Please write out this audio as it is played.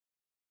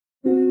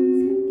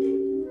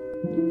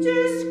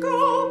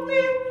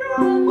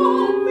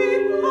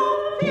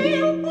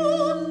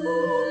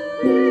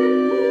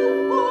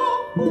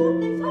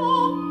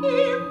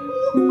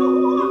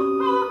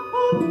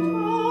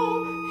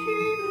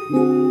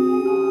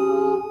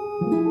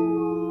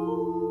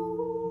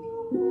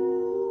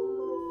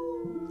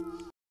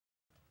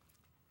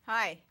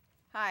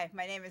Hi,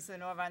 my name is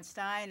Lenore Von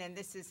Stein, and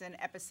this is an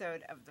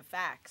episode of The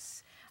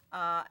Facts.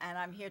 And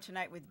I'm here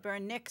tonight with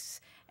Bern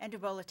Nix, Andrew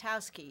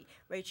Bolotowski,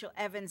 Rachel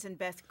Evans, and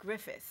Beth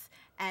Griffith.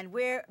 And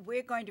we're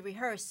going to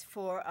rehearse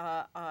for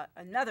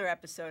another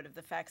episode of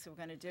The Facts that we're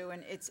going to do,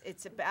 and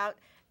it's about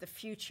the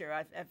future.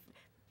 I've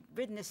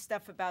written this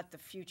stuff about the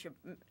future,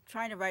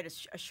 trying to write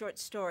a short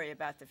story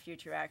about the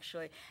future,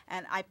 actually.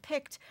 And I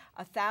picked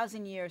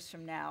 1,000 years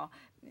from now,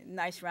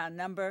 nice round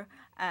number,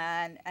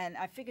 and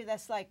I figured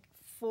that's like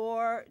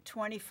 4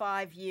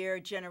 25-year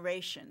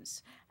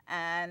generations,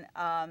 and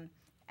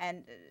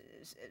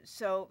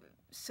so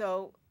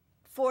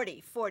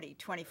 40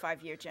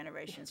 25-year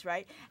generations,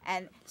 right?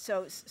 And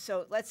so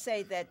let's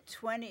say that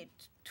 20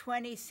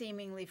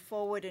 seemingly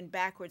forward and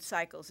backward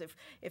cycles.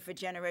 If a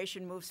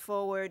generation moves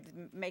forward,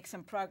 makes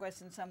some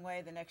progress in some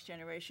way, the next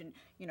generation,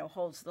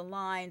 holds the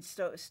line,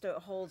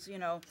 holds,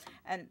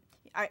 and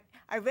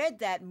I read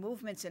that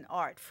movements in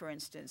art, for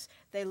instance,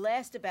 they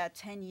last about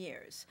 10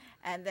 years.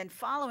 And then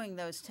following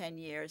those 10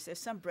 years, there's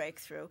some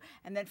breakthrough.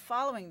 And then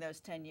following those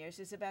 10 years,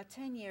 there's about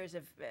 10 years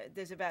of,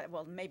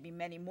 maybe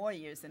many more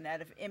years than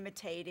that, of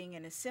imitating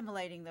and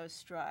assimilating those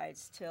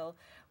strides till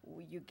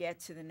you get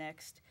to the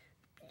next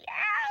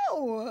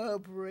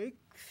breakthrough.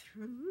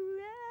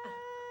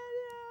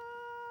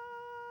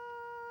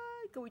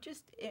 Could we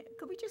just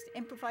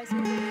improvise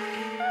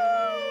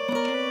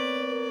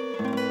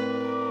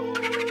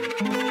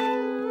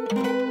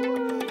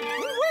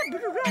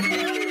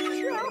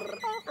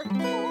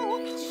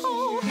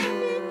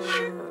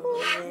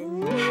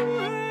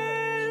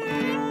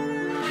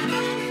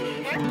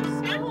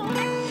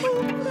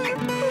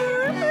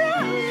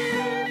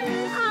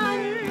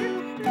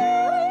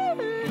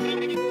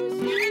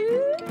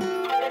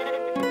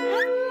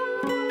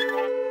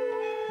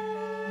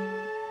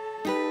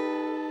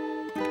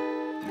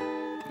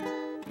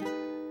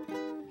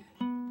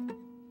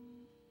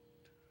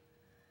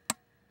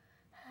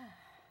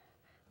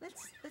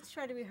Let's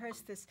try to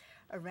rehearse this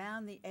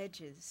around the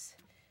edges.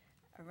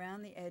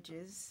 Around the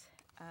edges.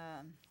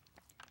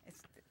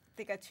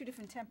 They got 2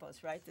 different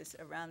tempos, right? This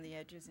around the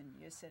edges, and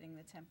you're setting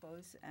the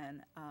tempos.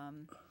 And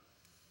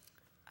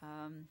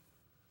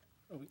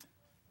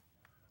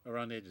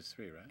around the edges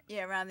 3, right?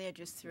 Yeah, around the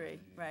edges 3,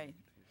 right?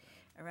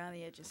 Around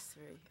the edges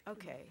 3.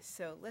 Okay,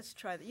 so let's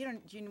try that.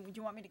 Do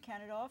you want me to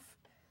count it off,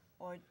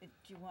 or do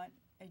you want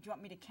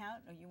me to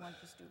count, or you want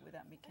to just do it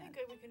without me counting? I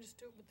think we can just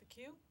do it with the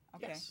cue.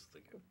 Okay. Yes,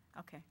 the cue.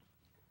 Okay.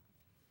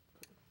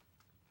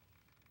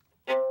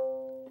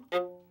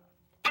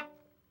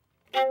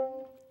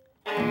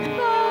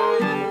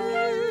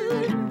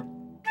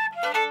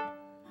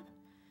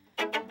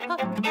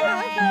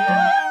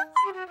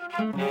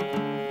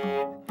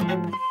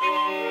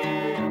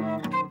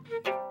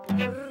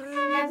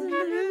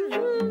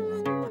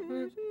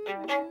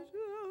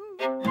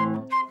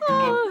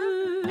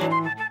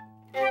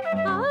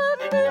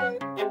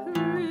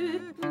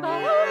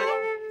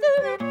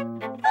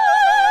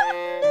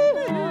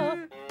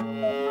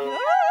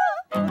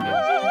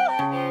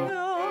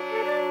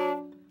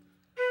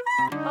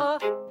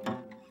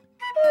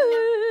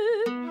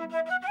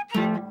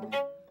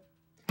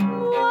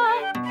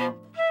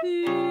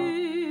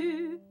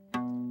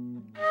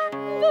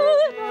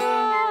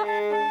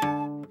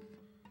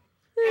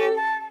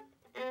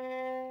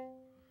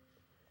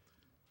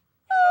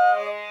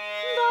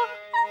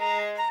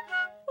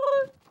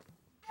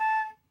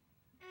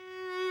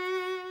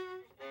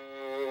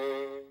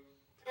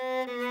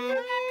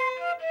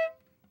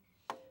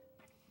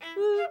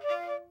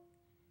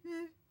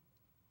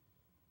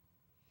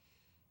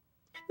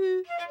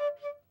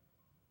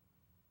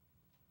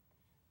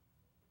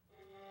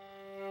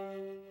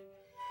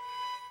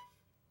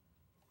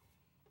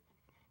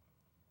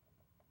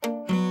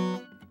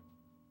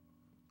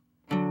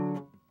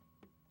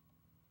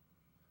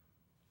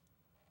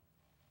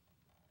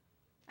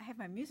 I have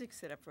my music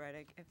set up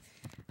right.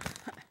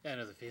 I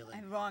know the feeling.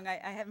 I'm wrong. I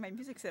had my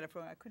music set up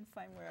wrong. I couldn't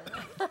find where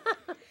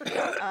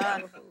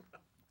I was.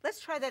 Let's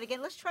try that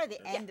again. Let's try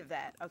the end of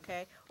that,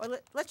 okay? Or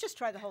let's just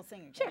try the whole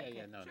thing again. Sure. Okay?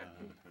 Yeah, no. It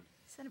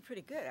sounded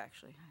pretty good,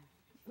 actually.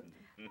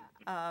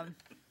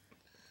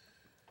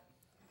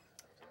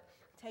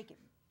 Take it,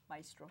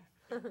 maestro.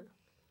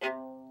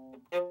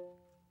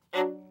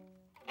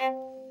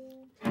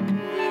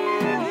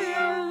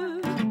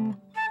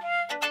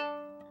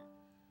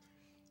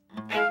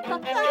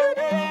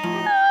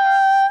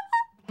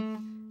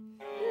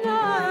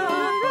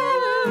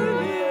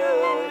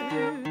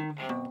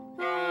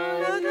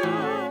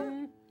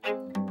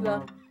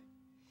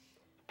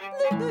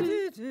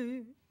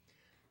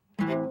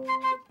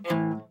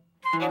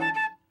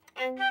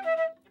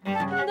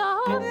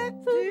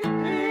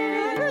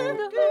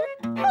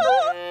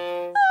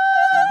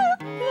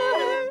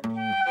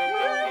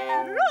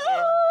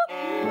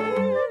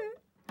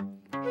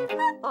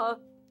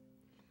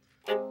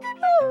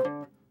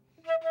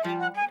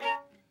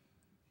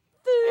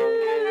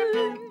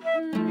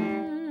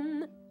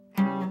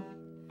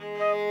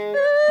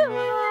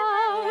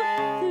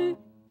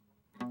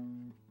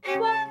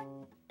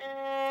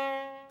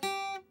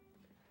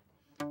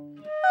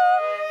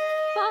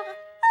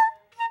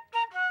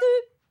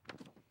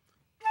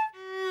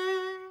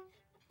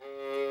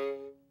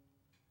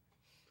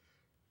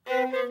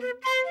 Da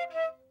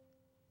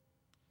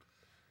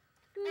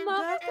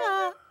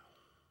da.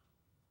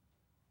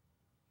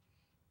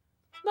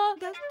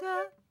 Da da.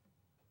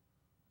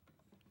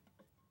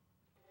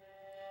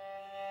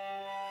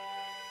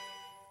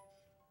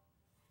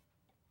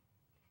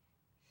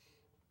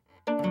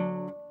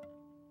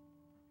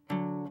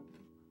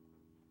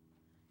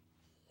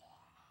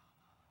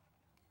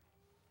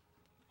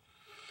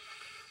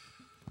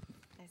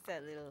 That's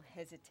that little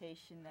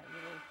hesitation, that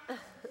little.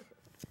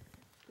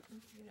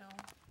 You know,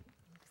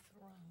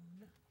 thrown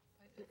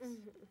by this.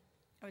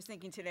 I was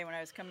thinking today when I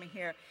was coming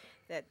here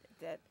that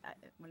I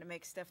want to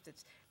make stuff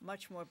that's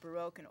much more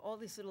Baroque, and all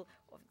these little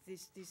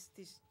these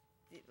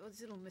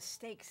little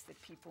mistakes that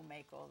people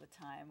make all the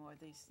time, or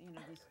these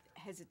these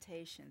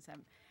hesitations.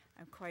 I'm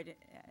quite.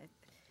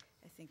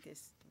 I think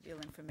there's real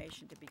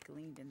information to be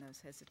gleaned in those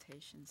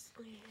hesitations.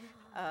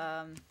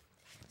 Yeah.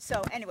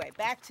 So anyway,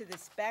 back to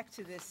this. I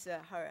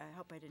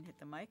hope I didn't hit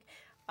the mic.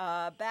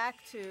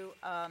 Back to.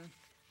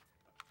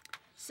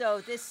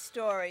 So this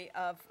story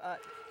of,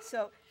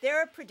 so there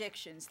are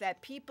predictions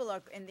that people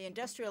are in the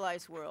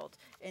industrialized world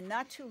in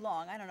not too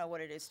long, I don't know what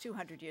it is,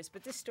 200 years,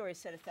 but this story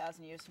said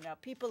 1,000 years from now,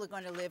 people are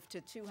going to live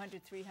to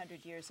 200,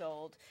 300 years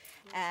old,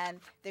 and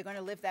they're going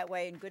to live that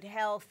way in good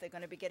health. They're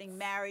going to be getting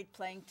married,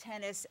 playing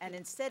tennis, and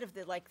instead of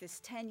this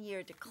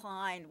 10-year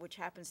decline, which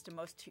happens to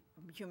most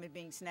human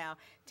beings now,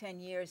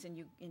 10 years and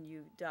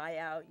you die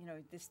out,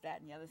 this,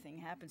 that, and the other thing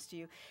happens to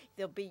you.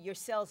 Your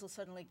cells will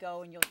suddenly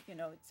go, and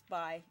it's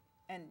bye.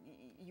 And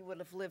you would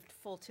have lived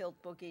full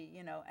tilt boogie,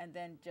 and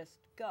then just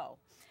go.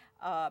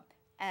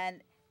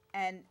 And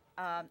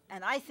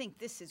I think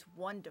this is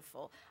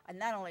wonderful. And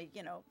not only,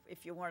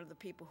 if you're one of the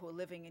people who are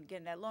living and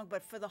getting that long,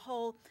 but for the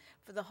whole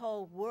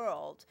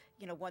world,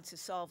 once you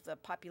solve the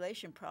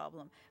population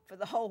problem, for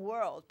the whole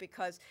world,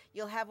 because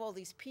you'll have all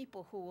these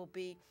people who will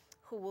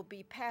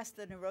be past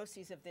the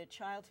neuroses of their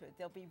childhood.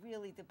 They'll be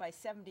really, by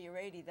 70 or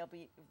 80, they'll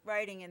be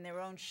riding in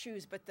their own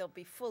shoes, but they'll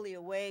be fully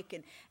awake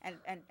and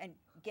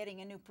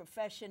getting a new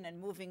profession and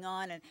moving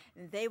on, and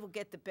they will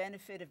get the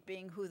benefit of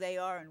being who they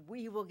are, and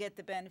we will get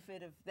the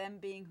benefit of them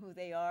being who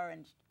they are,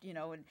 and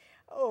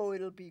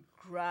it'll be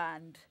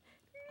grand.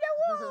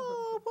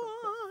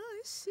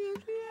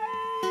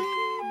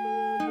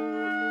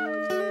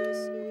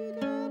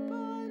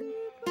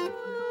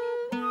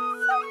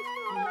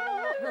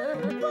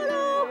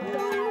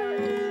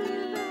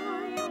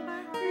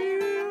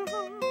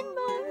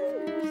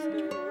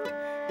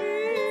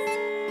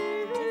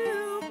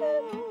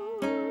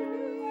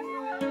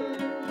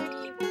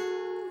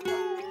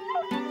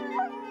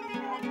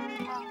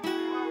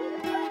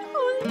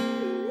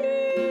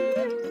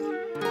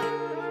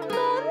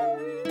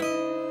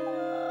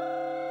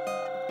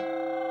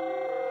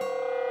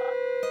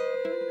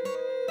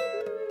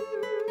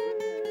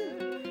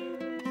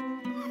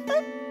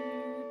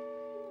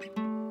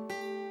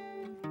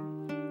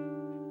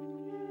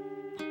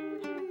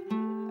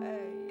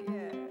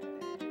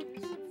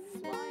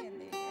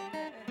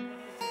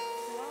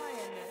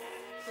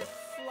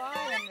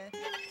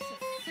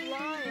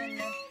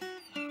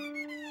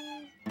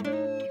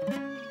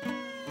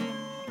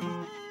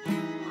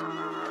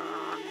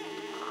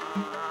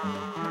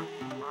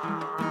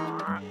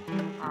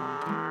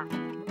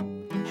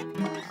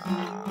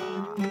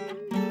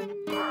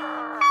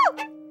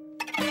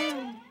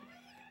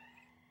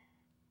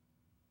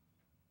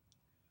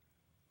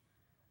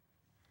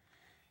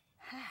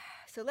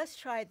 So let's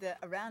try the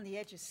around the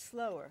edges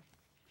slower,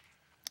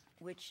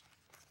 which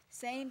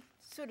same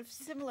sort of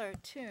similar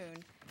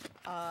tune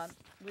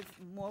with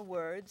more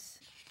words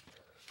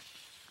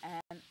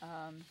and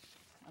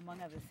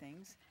among other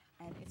things,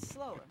 and it's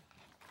slower.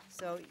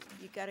 So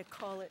you got to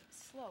call it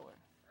slower.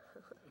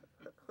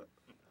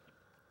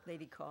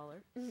 Lady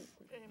caller. I'm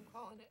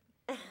calling it.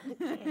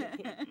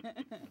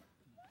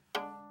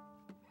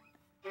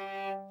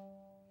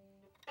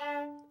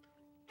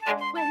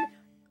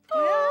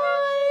 When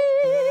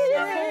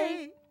I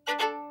say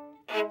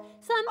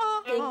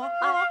something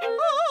I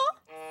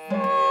said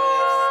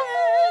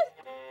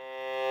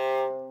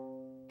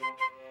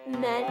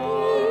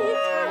many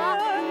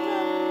times,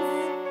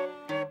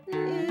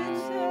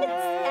 it's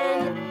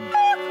an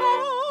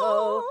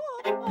echo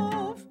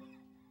of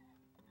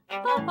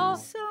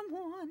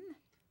Someone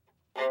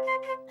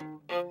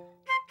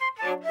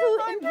who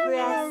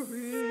impressed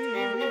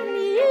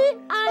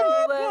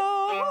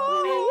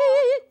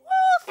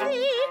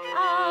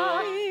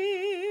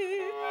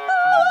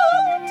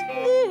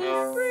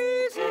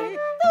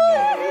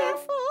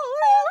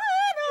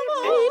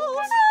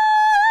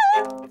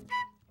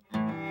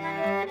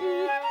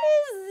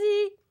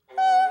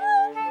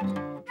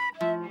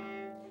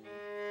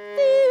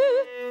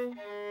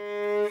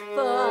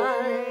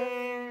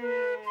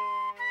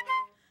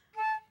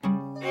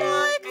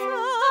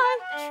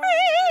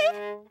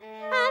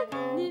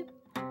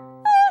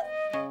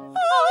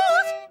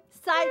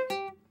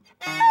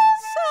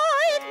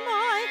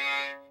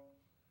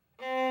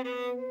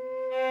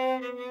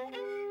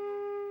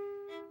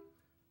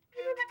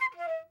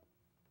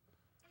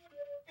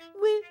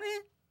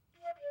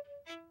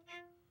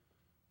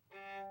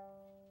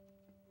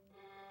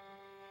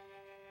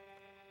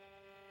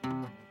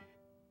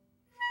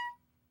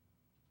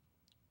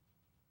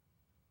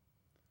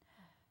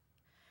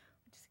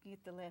Just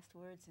get the last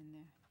words in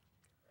there.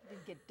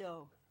 Didn't get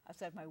dough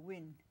outside my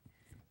win.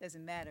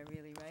 Doesn't matter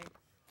really, right?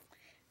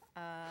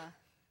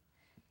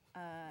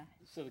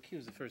 So the cue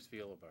is the first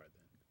viola bar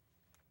then.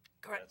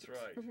 Correct. That's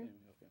right. Okay.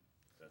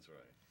 That's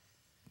right.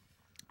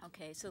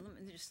 Okay, so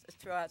let me just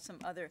throw out some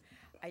other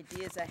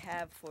ideas I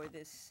have for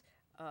this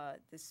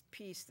this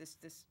piece, this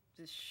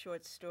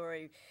short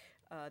story,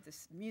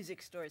 this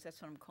music stories.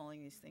 That's what I'm calling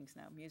these things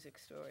now, music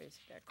stories.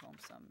 Gotta call them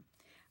something.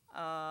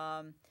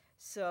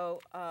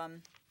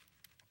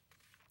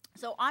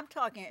 So I'm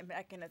talking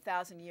back in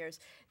 1,000 years.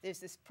 There's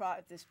this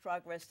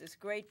progress, this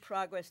great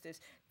progress.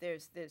 There's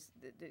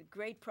the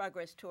great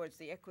progress towards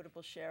the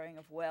equitable sharing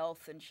of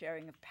wealth and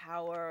sharing of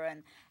power,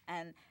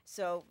 and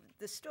so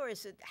the story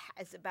is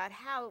about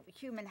how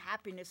human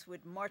happiness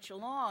would march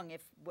along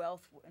if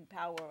wealth and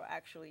power were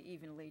actually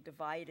evenly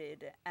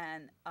divided,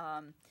 and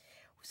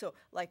so,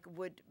 like,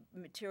 would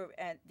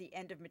at the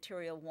end of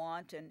material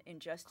want and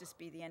injustice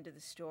be the end of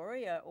the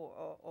story,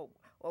 or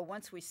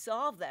once we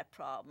solve that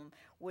problem,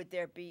 would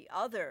there be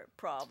other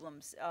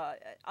problems,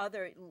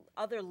 other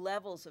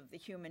levels of the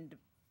human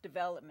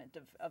development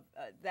of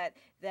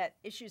that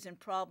issues and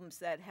problems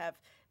that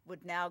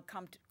would now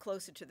come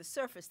closer to the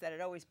surface that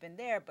had always been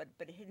there, but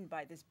hidden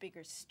by this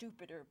bigger,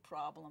 stupider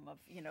problem of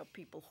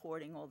people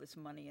hoarding all this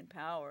money and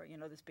power,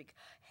 this big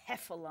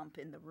heffalump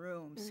in the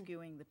room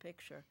skewing the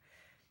picture.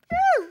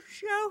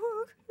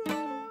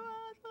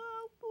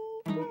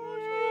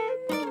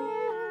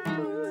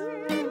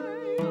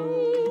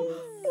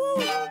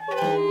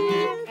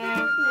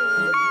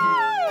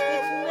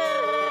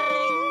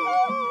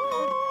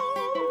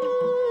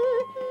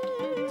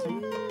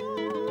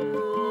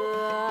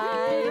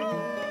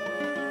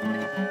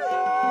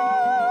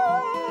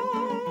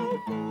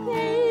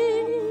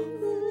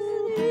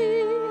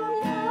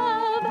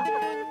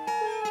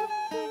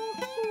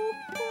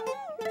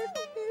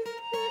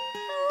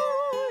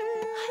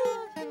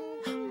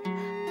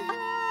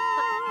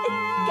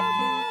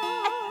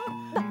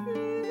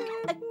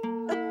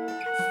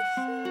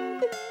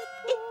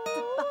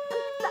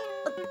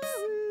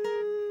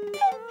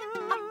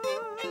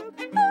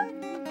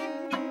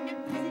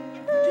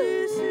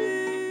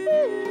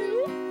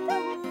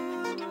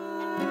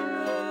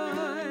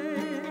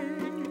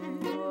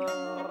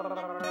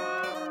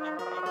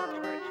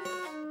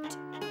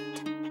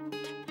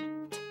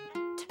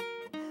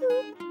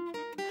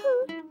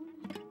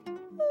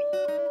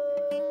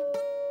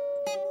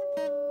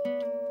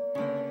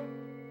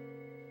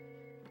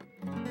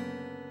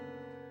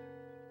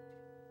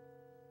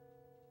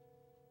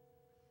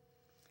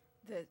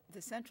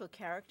 The central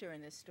character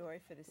in this story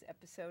for this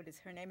episode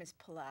her name is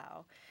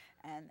Palau,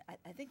 and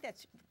I think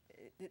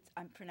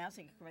I'm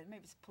pronouncing it correctly.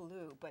 Maybe it's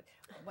Palau, but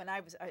when I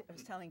was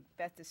telling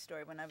Beth this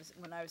story when I was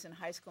in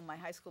high school. My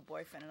high school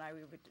boyfriend and I, we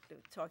were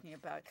talking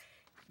about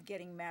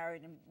getting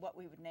married and what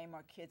we would name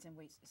our kids, and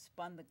we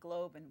spun the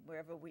globe, and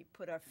wherever we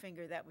put our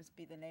finger, that would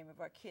be the name of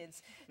our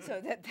kids.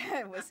 So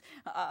that was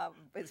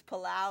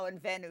Palau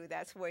and Venu.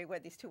 That's where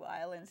these two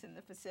islands in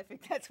the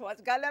Pacific. That's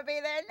what's gonna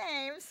be their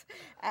names.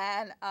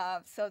 And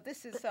so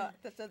this is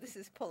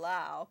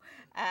Palau,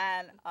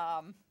 and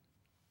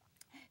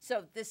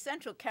so the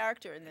central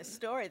character in this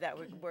story that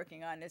we're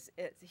working on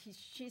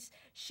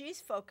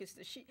she's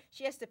focused. She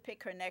has to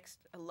pick her next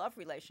love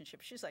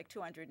relationship. She's like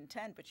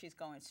 210, but she's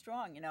going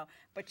strong,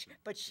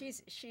 But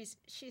she's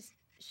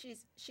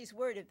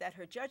worried that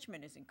her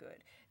judgment isn't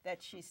good,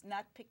 that she's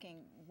not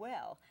picking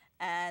well,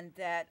 and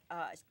that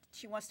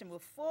she wants to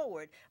move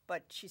forward,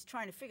 but she's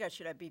trying to figure out,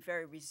 should I be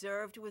very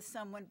reserved with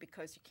someone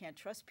because you can't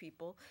trust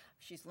people?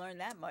 She's learned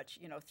that much,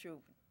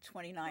 through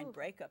 29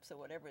 breakups or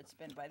whatever it's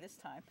been by this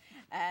time,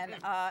 and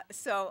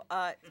so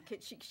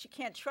she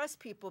can't trust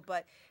people,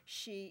 but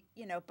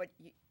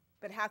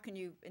but how can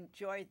you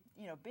enjoy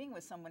being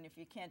with someone if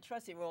you can't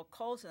trust them? You're all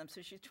cold to them.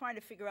 So she's trying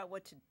to figure out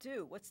what to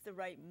do. What's the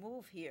right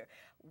move here?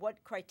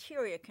 What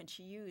criteria can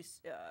she use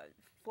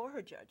for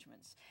her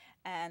judgments?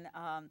 And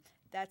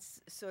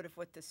that's sort of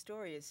what the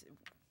story is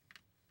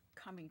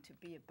coming to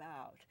be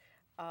about.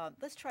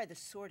 Let's try the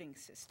sorting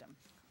system.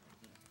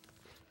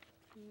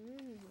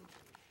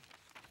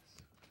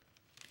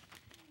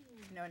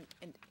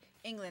 In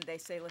England they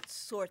say, let's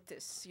sort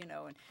this, In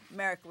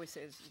America we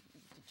say,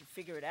 did you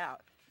figure it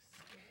out?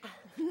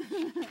 You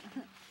didn't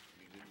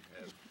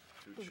have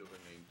two children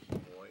named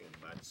Kimoy and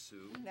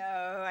Matsu?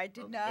 No, I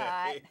did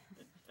not.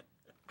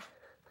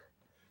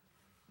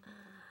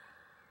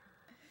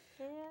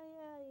 Yeah.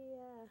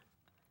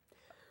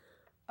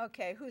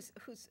 Okay, who's?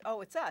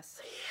 Oh, it's us.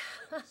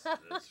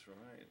 That's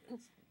right.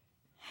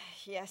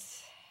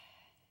 Yes.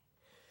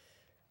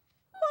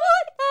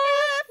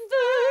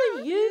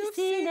 Whatever you've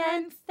seen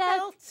and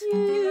felt,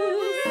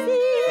 you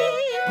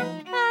see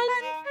and felt,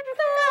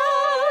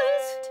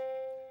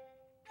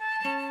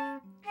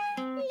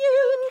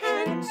 you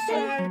can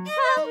say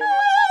hello,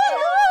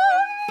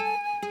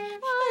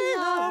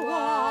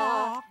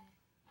 Shalawa.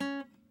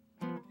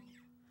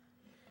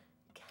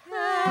 Can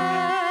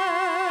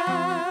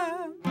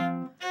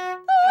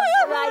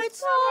the right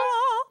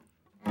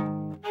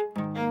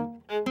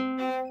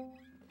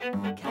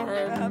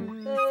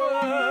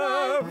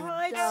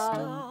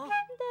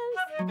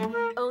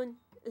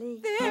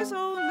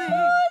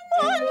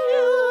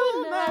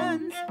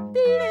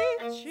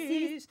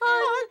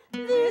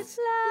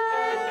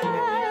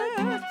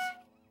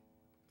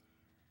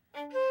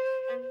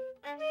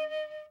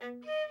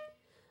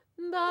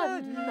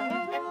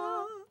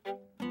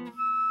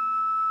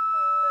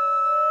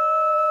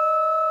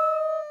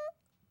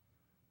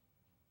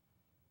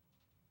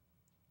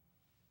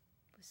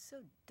so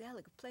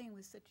delicate, playing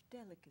with such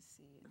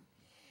delicacy.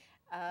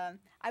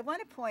 I want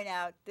to point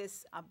out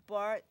this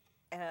bar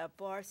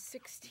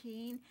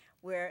 16,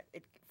 where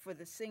it, for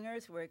the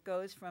singers, where it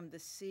goes from the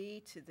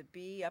C to the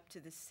B up to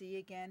the C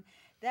again.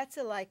 That's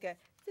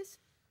this.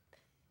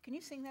 Can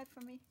you sing that for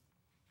me?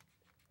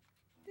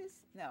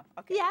 This? No.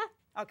 Okay. Yeah.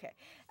 Okay.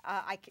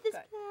 This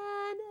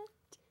planet.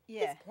 Yeah.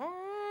 This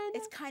planet.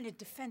 It's kind of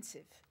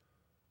defensive.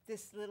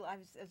 This little. I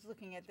was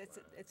looking at this.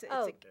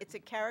 It's a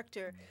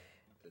character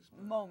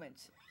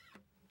moment.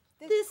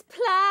 This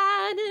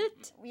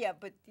planet. Yeah,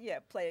 but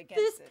play against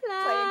This it.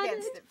 planet. Play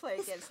against it. Play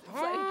This against it.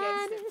 Play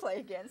against it. Play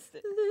against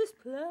it. This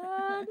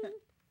planet.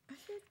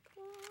 This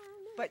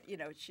planet. But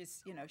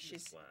she's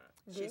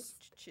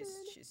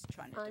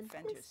trying to on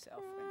defend this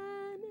herself,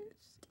 and planet.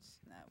 it's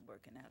not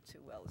working out too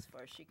well as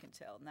far as she can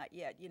tell. Not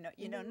yet. You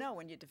don't know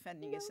when you're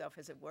defending yourself.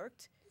 Has it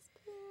worked? This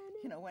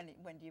planet.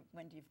 When do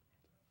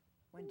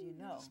you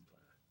know?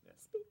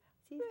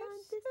 She's on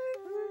this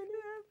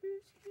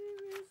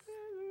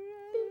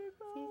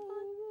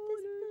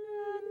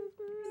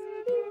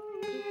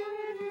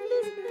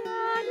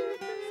planet.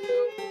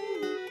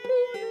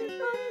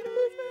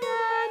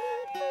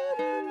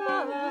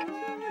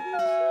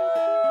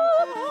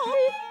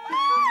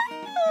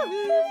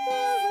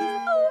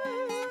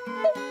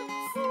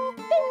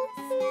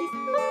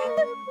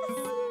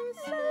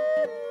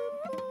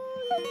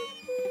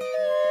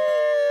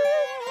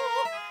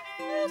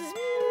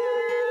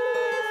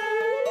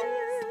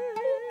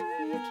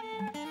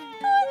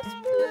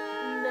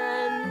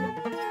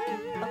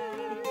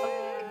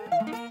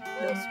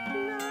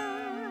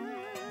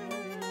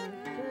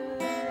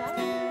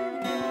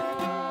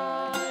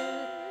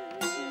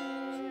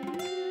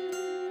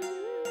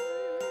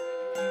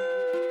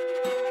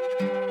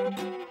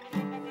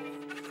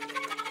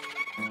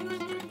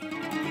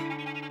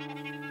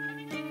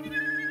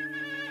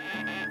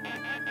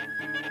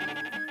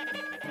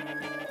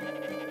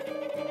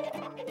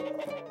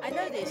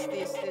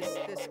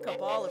 This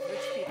cabal of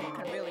rich people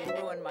can really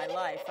ruin my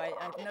life. I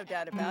have no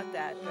doubt about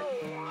that. But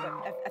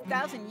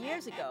 1,000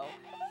 years ago,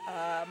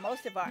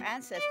 most of our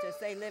ancestors,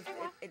 they lived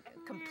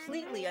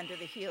completely under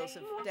the heels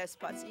of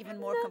despots, even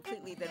more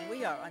completely than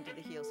we are under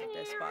the heels of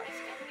despots.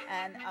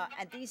 And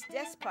these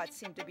despots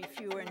seem to be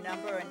fewer in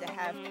number, and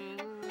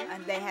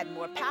they had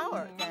more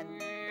power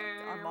than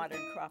our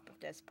modern crop of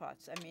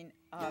despots. I mean,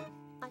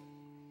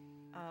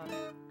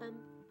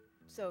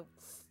 so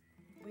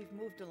we've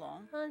moved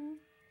along.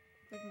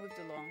 We've moved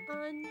along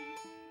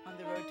on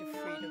the road to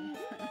freedom.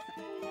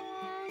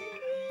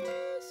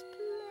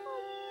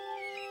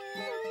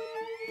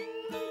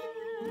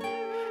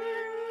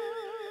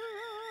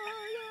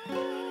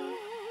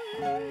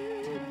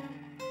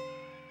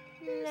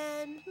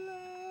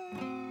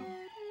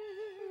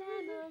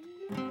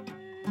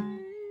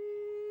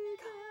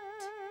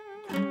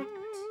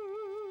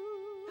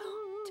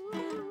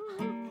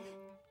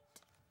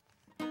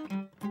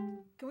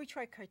 Can we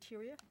try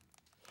criteria?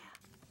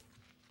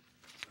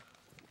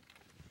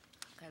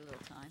 Got a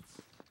little time.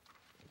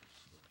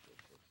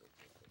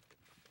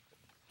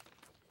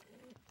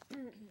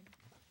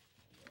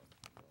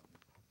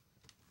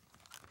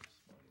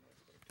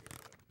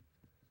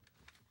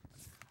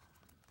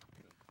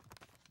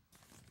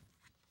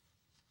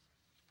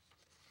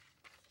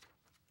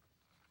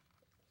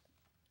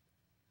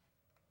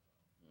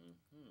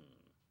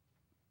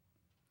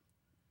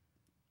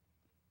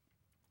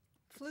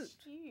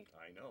 Flute.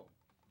 I know.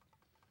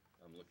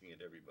 I'm looking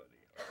at everybody.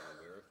 Are you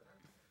aware of that?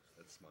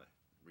 That's my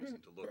reason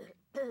to look.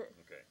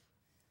 Okay.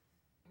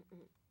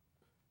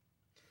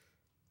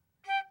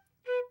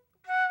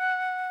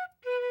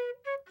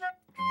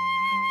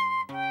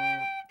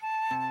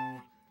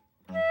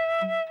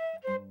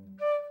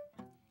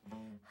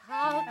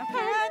 How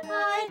can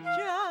I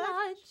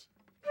judge?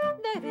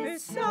 There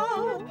is so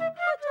much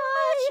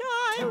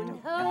I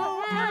don't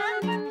know,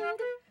 and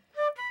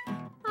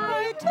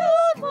I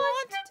don't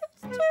want to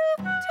take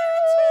the time.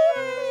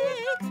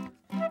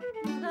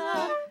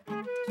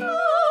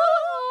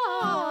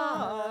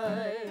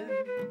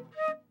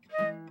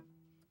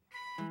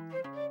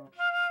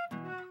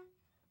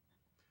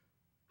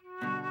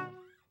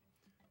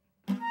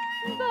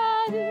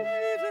 The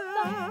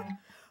river,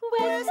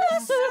 where's the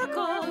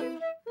circle?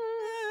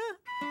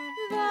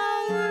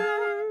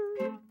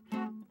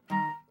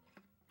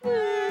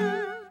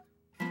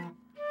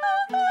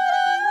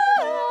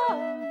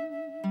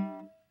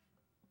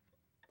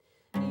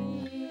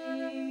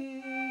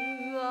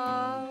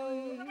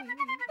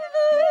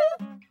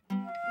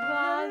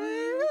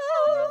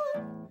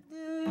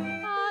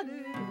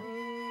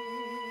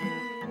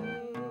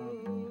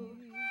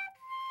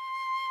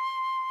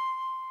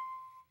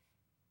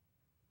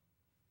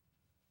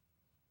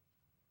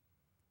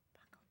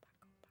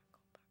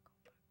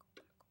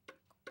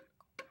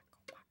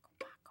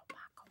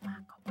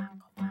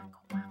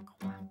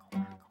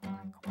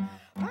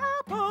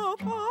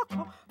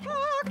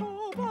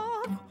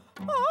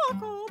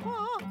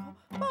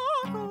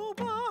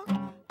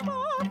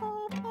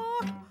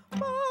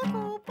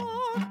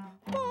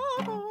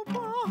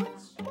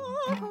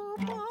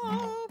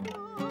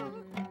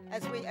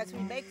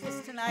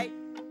 night.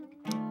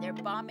 They're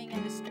bombing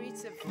in the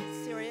streets of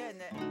Syria,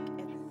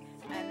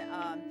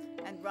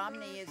 and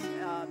Romney is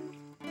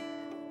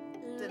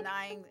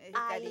denying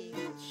that he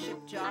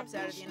shipped jobs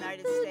out of the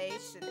United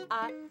States,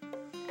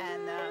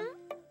 and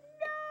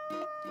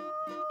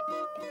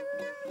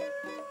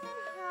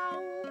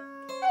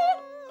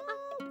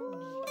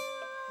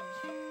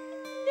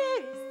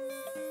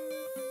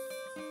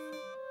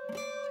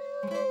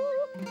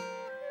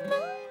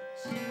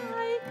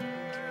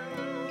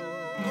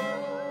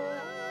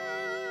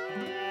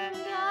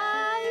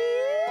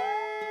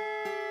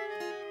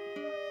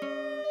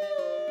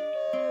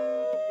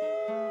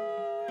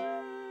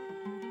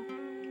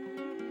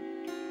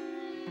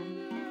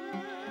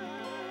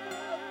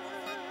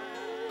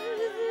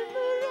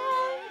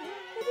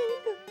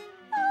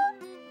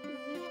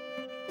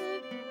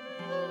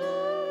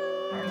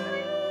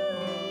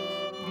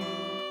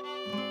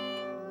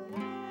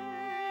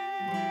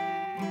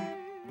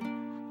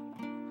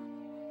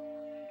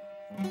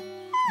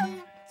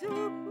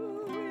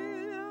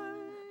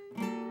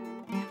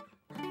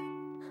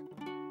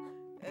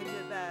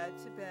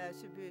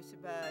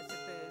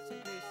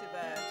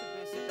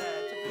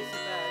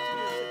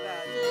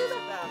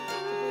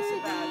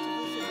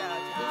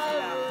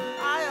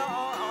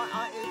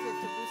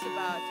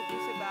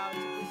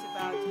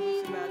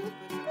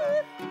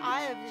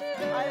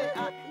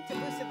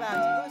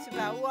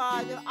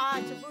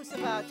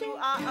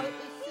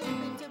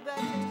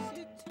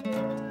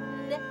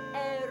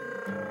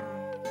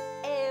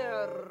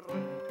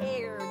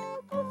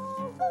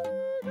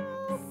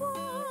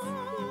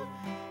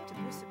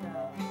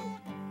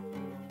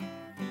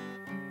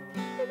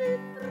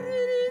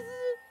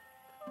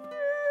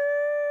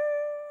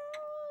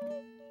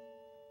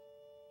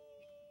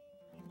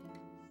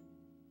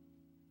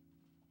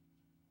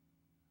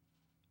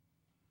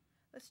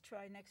let's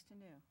try next to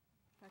new.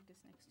 Practice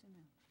next to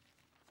new.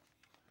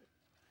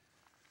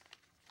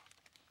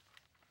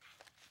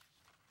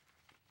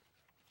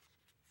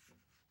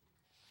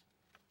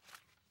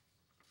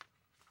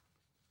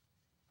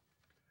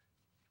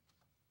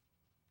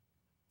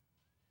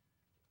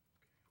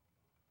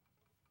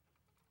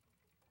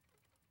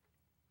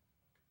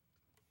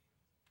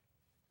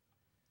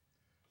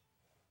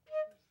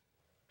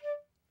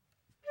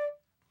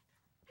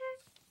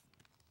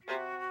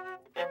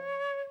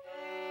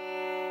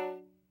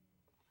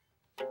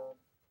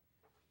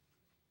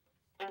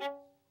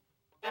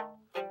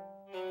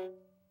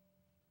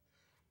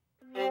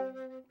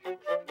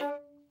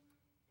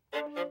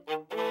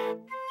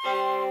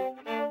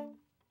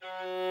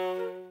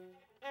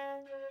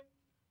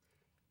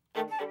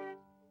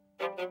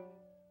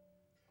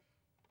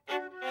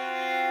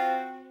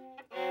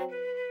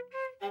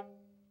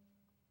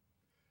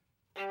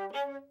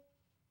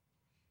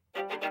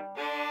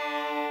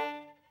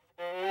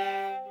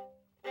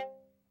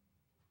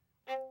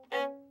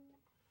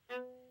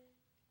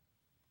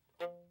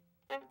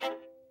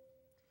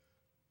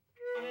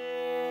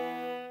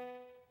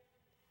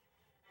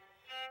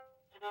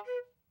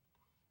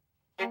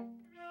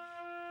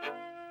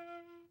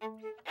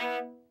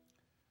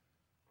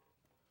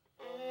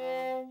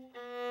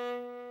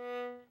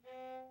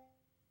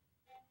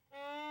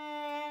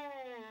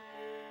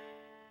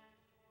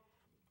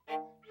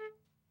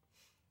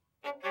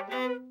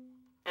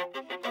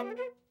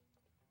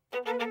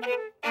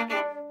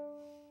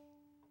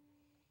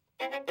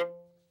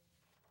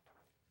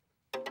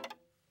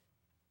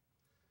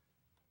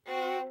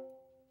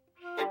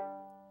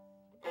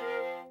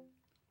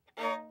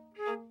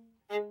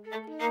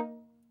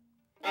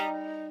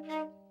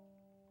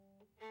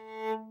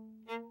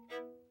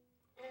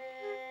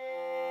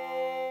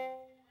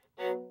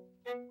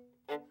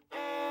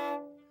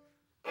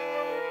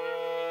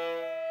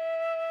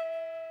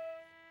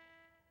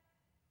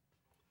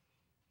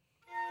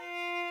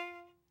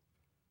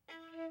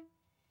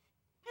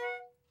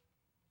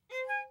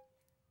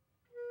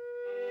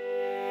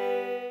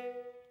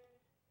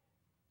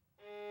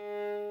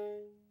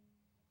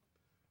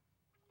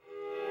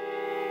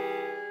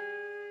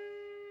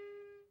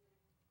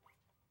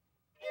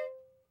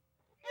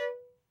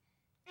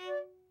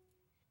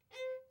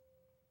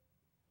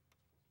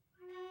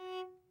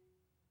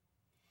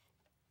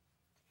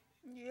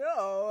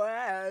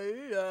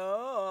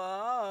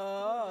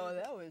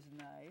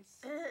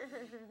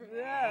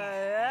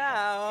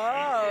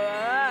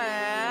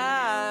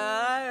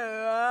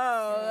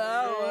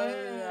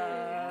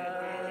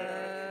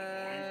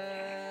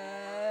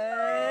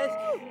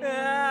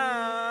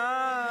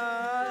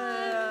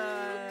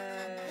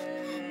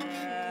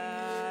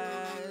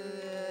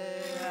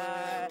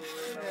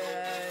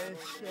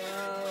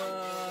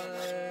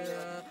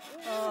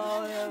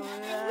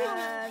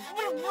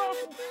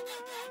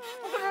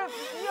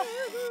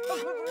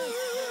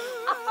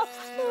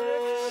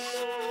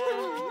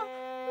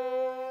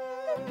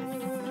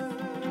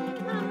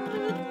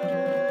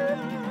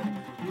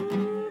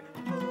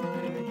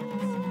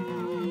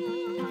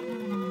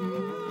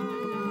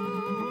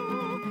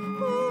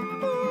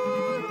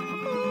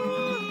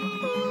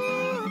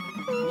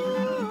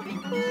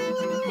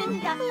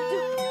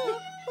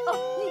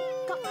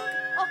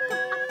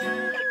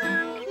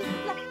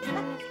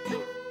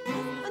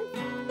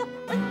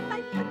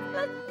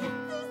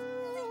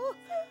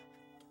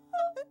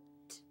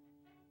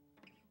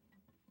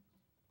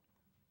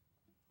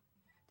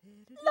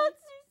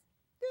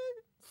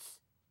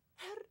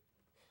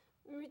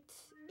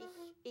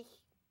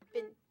 Ich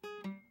bin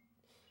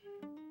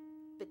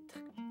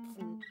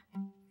betreten.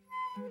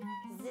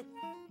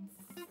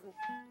 Sitzen.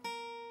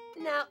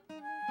 Now,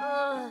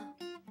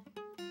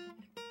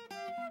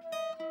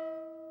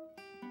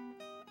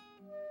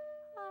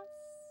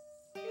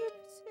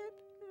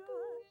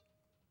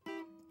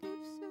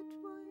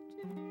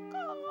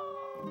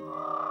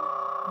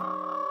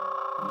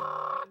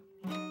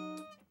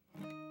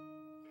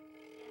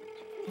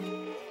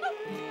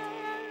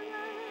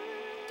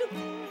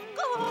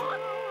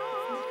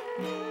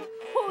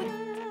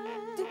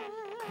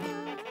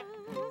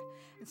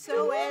 And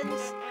so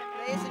ends,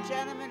 ladies and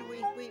gentlemen,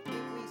 we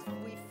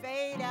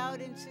fade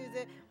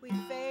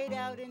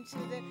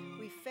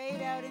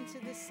out into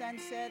the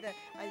sunset.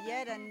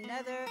 Yet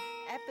another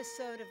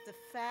episode of the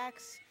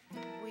Facts.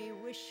 We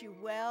wish you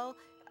well,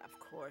 of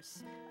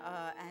course,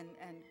 and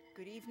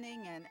good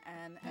evening, and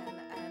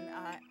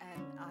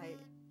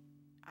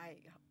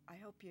I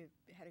hope you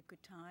had a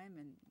good time,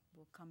 and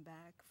we'll come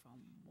back for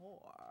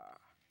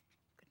more.